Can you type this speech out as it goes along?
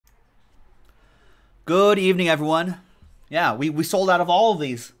Good evening, everyone. Yeah, we sold out of all of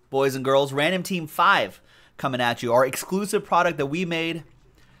these, boys and girls. Random Team 5 coming at you. Our exclusive product that we made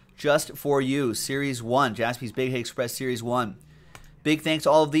just for you. Series 1. Jaspy's Big Hit Express Series 1. Big thanks to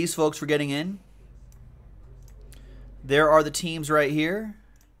all of these folks for getting in. There are the teams right here.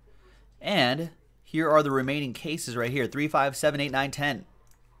 And here are the remaining cases right here. 3, 5, 7, 8, 9, 10.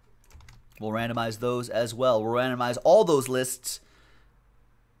 We'll randomize those as well. We'll randomize all those lists.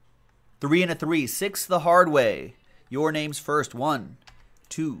 3 and a 3. 6 the hard way. Your names first. 1,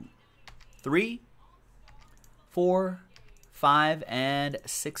 2, 3, 4, 5, and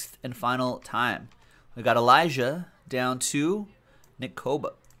 6th and final time. We got Elijah down to Nick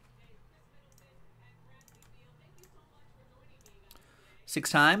Koba. 6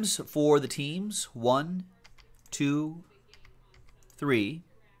 times for the teams. 1, 2, 3,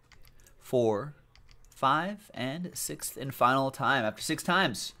 4, 5, and 6th and final time. After 6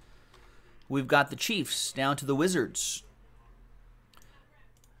 times, we've got the Chiefs down to the Wizards.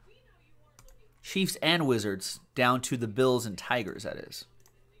 Chiefs and Wizards down to the Bills and Tigers, that is.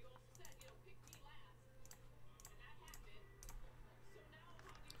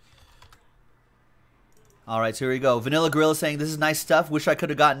 All right, so here we go. Vanilla Gorilla saying, this is nice stuff. Wish I could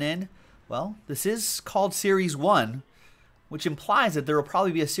have gotten in. Well, this is called Series 1, which implies that there will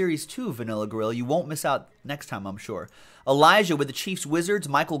probably be a Series 2, Vanilla Gorilla. You won't miss out next time, I'm sure. Elijah with the Chiefs Wizards,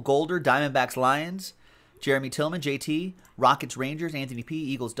 Michael Golder, Diamondbacks Lions, Jeremy Tillman, JT, Rockets Rangers, Anthony P,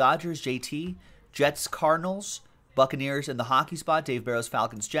 Eagles Dodgers, JT, Jets Cardinals, Buccaneers in the hockey spot, Dave Barrows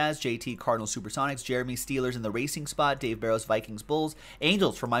Falcons Jazz, JT Cardinals Supersonics, Jeremy Steelers in the racing spot, Dave Barrows Vikings Bulls,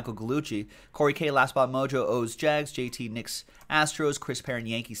 Angels for Michael Gallucci, Corey K Last Spot Mojo O's Jags, JT Knicks Astros, Chris Perrin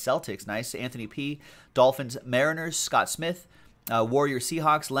Yankees Celtics, nice. Anthony P Dolphins Mariners, Scott Smith, Warriors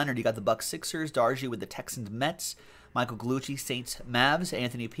Seahawks, Leonard you got the Bucks Sixers, Darji with the Texans Mets, Michael Gallucci Saints Mavs,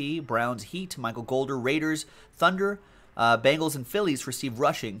 Anthony P Browns Heat, Michael Golder Raiders Thunder, Bengals and Phillies for Steve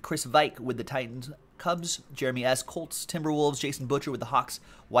Rushing, Chris Vike with the Titans Cubs, Jeremy S. Colts, Timberwolves, Jason Butcher with the Hawks,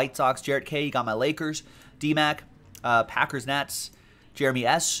 White Sox, Jarrett K. You got my Lakers, D-Mac, Packers, Nats, Jeremy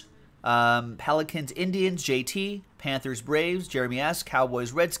S. Pelicans, Indians, JT, Panthers, Braves, Jeremy S.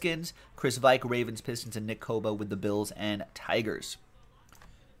 Cowboys, Redskins, Chris Vike, Ravens, Pistons, and Nick Koba with the Bills and Tigers.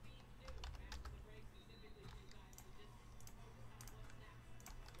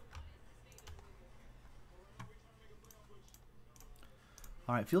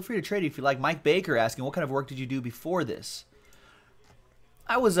 All right, feel free to trade if you like. Mike Baker asking, what kind of work did you do before this?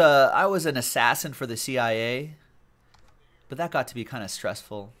 I was an assassin for the CIA, but that got to be kind of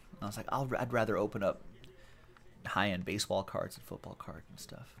stressful. I was like, I'd rather open up high-end baseball cards and football cards and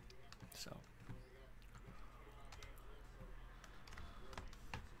stuff. So,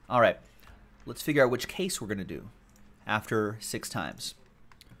 all right, let's figure out which case we're gonna do after 6 times.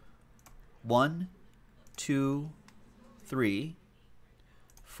 1, 2, 3.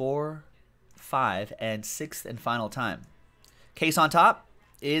 4, 5, and 6th and final time. Case on top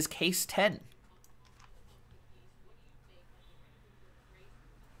is case 10.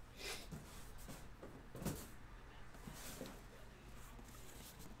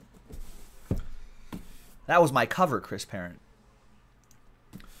 That was my cover, Chris Parent.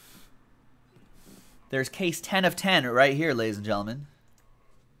 There's case 10 of 10 right here, ladies and gentlemen.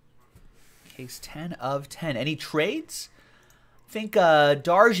 Case 10 of 10. Any trades? I think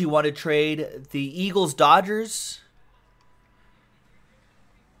Darji wanted to trade the Eagles-Dodgers.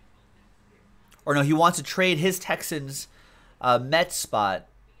 Or no, he wants to trade his Texans Mets spot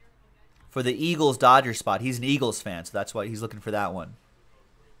for the Eagles-Dodgers spot. He's an Eagles fan, so that's why he's looking for that one.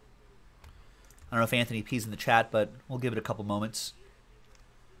 I don't know if Anthony P's in the chat, but we'll give it a couple moments.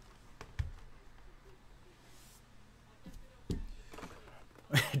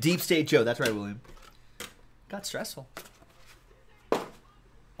 Deep State Joe, that's right, William. Got stressful.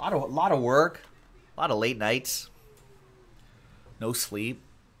 A lot of work, a lot of late nights, no sleep,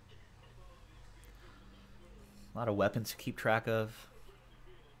 a lot of weapons to keep track of,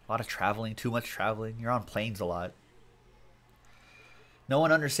 a lot of traveling, too much traveling. You're on planes a lot. No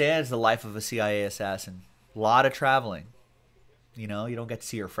one understands the life of a CIA assassin. A lot of traveling. You know, you don't get to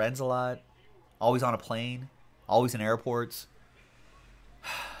see your friends a lot. Always on a plane, always in airports,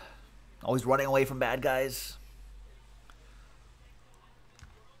 always running away from bad guys.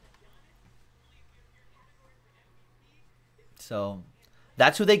 So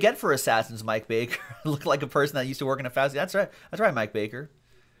that's who they get for assassins, Mike Baker. Look like a person that used to work in a fast. That's right. That's right, Mike Baker.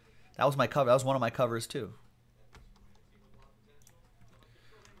 That was my cover. That was one of my covers too.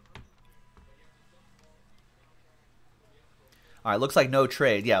 All right, looks like no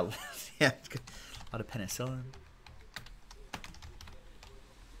trade. Yeah, yeah. A lot of penicillin.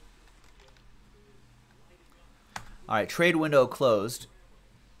 All right, trade window closed.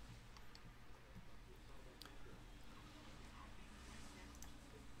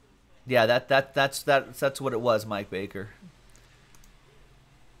 Yeah, that's what it was, Mike Baker.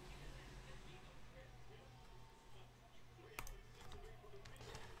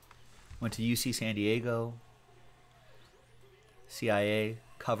 Went to UC San Diego. CIA,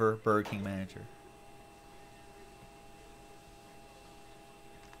 cover, Burger King manager.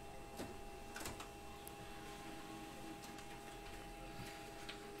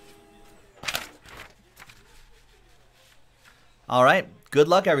 All right. Good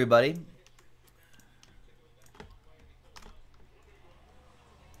luck, everybody.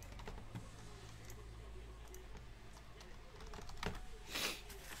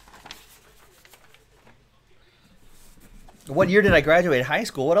 What year did I graduate high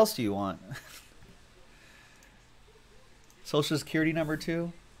school? What else do you want? Social Security number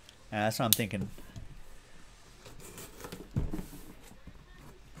 2? That's what I'm thinking.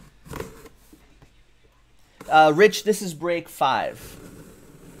 Rich, this is break 5.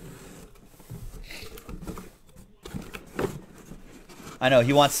 I know,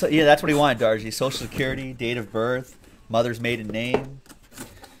 he wants... Yeah, that's what he wanted, Darji. Social Security, date of birth, mother's maiden name.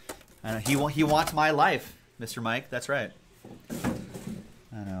 I know, he wants my life, Mr. Mike. That's right.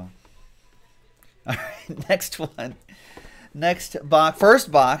 I know. All right, next one. Next box.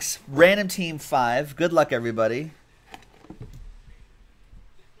 First box, random team 5. Good luck, everybody.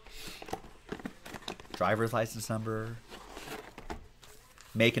 Driver's license number.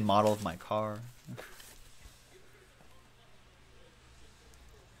 Make and model of my car.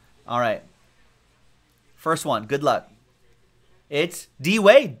 All right. First one. Good luck. It's D.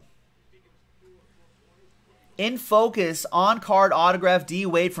 Wade. In focus, on-card autograph, D.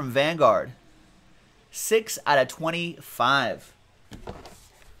 Wade from Vanguard. 6 out of 25.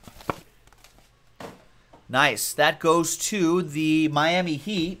 Nice. That goes to the Miami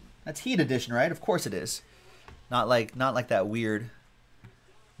Heat. That's Heat edition, right? Of course it is. Not like that weird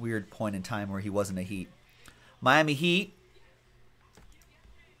point in time where he wasn't a Heat. Miami Heat.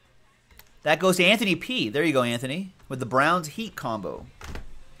 That goes to Anthony P. There you go, Anthony, with the Browns Heat combo.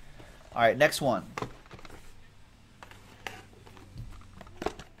 All right, next one.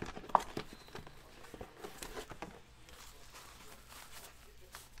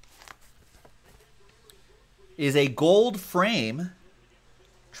 Is a gold frame.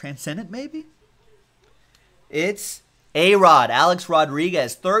 Transcendent, maybe? It's A-Rod, Alex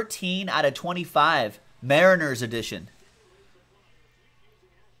Rodriguez, 13 out of 25. Mariners edition.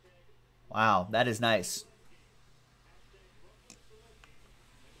 Wow, that is nice.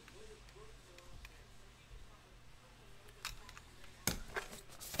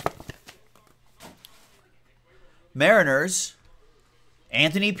 Mariners,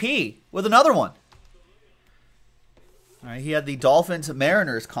 Anthony P. with another one. All right, he had the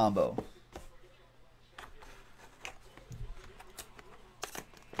Dolphins-Mariners combo.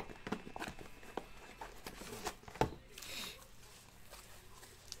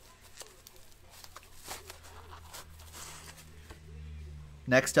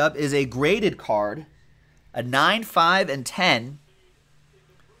 Next up is a graded card, a 9, 5, and 10.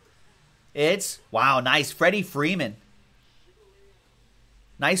 It's, wow, nice, Freddie Freeman.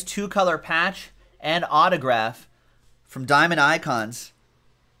 Nice 2-color patch and autograph from Diamond Icons.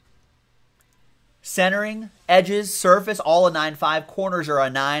 Centering, edges, surface, all a 9-5. Corners are a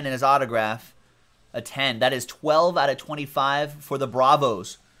 9, and his autograph, a 10. That is 12 out of 25 for the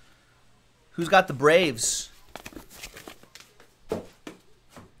Bravos. Who's got the Braves?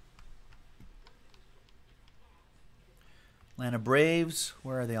 Atlanta Braves.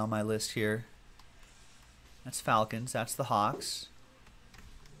 Where are they on my list here? That's Falcons. That's the Hawks.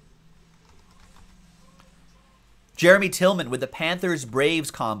 Jeremy Tillman with the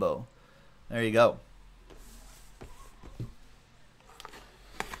Panthers-Braves combo. There you go.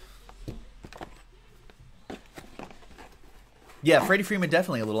 Yeah, Freddie Freeman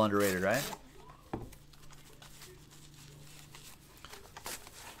definitely a little underrated, right?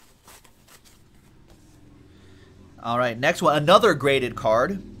 All right, next one. Another graded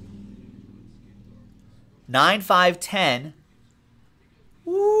card. 9, 5, 10.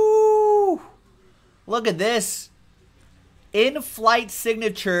 Woo! Look at this. In-flight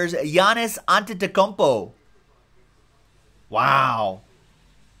signatures, Giannis Antetokounmpo. Wow.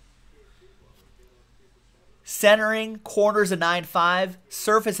 Centering, corners a 9-5,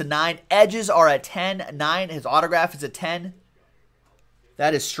 surface a 9, edges are a 10-9. His autograph is a 10.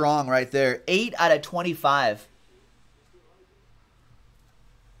 That is strong right there. 8 out of 25.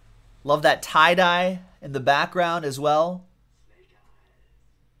 Love that tie-dye in the background as well.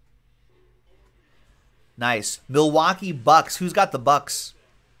 Nice. Milwaukee Bucks. Who's got the Bucks?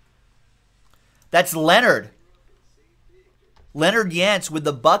 That's Leonard. Leonard Yance with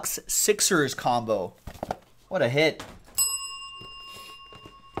the Bucks Sixers combo. What a hit.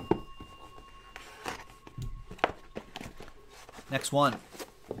 Next one.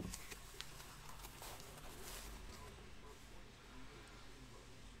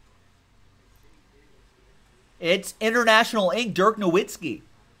 It's International Ink, Dirk Nowitzki.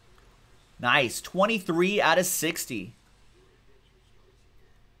 Nice. 23 out of 60.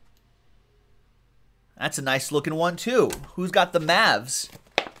 That's a nice looking one too. Who's got the Mavs?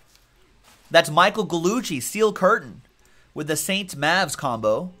 That's Michael Gallucci, Steel Curtain, with the Saints Mavs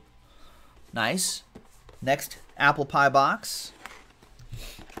combo. Nice. Next apple pie box.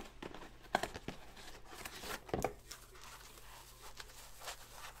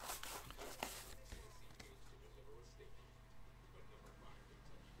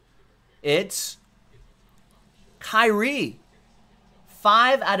 It's Kyrie.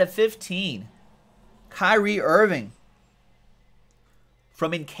 5 out of 15. Kyrie Irving.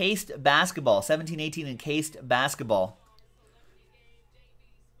 From Encased Basketball. 17-18 Encased Basketball.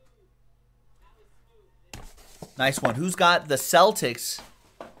 Nice one. Who's got the Celtics?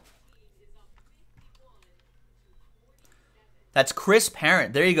 That's Chris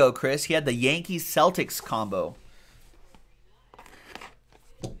Parent. There you go, Chris. He had the Yankees-Celtics combo.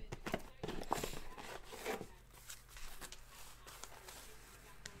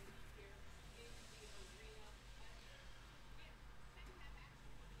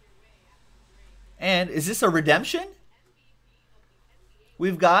 And is this a redemption?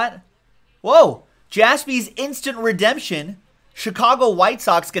 We've got, whoa, Jaspy's instant redemption. Chicago White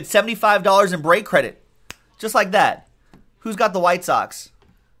Sox get $75 in break credit. Just like that. Who's got the White Sox?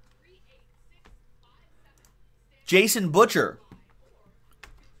 Jason Butcher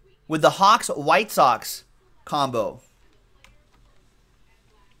with the Hawks White Sox combo.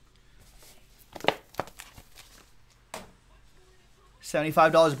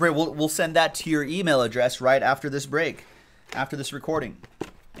 $75 break. We'll send that to your email address right after this break, after this recording.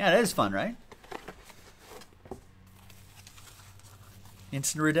 Yeah, that is fun, right?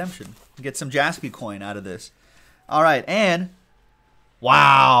 Instant redemption. Get some Jaspy coin out of this. All right, and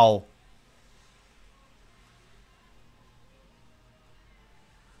wow.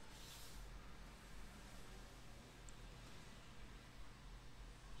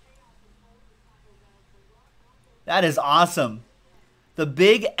 That is awesome. The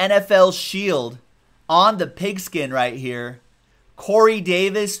big NFL shield on the pigskin right here. Corey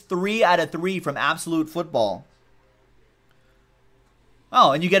Davis, 3 out of 3 from Absolute Football.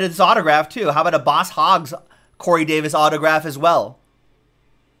 Oh, and you get his autograph too. How about a Boss Hogs Corey Davis autograph as well?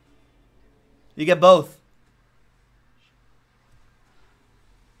 You get both.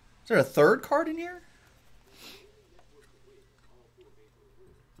 Is there a third card in here?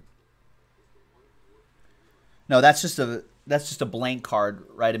 No, that's just a blank card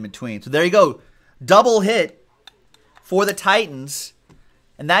right in between. So there you go. Double hit for the Titans.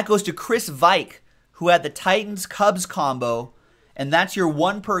 And that goes to Chris Vike, who had the Titans-Cubs combo. And that's your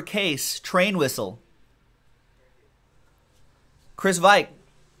one per case train whistle. Chris Vike.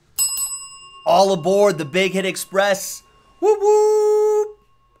 All aboard the Big Hit Express. Whoop whoop.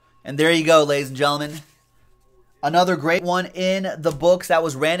 And there you go, ladies and gentlemen. Another great one in the books. That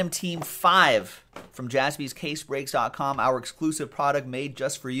was Random Team 5 from JaspysCaseBreaks.com, our exclusive product made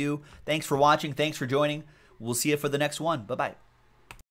just for you. Thanks for watching. Thanks for joining. We'll see you for the next one. Bye-bye.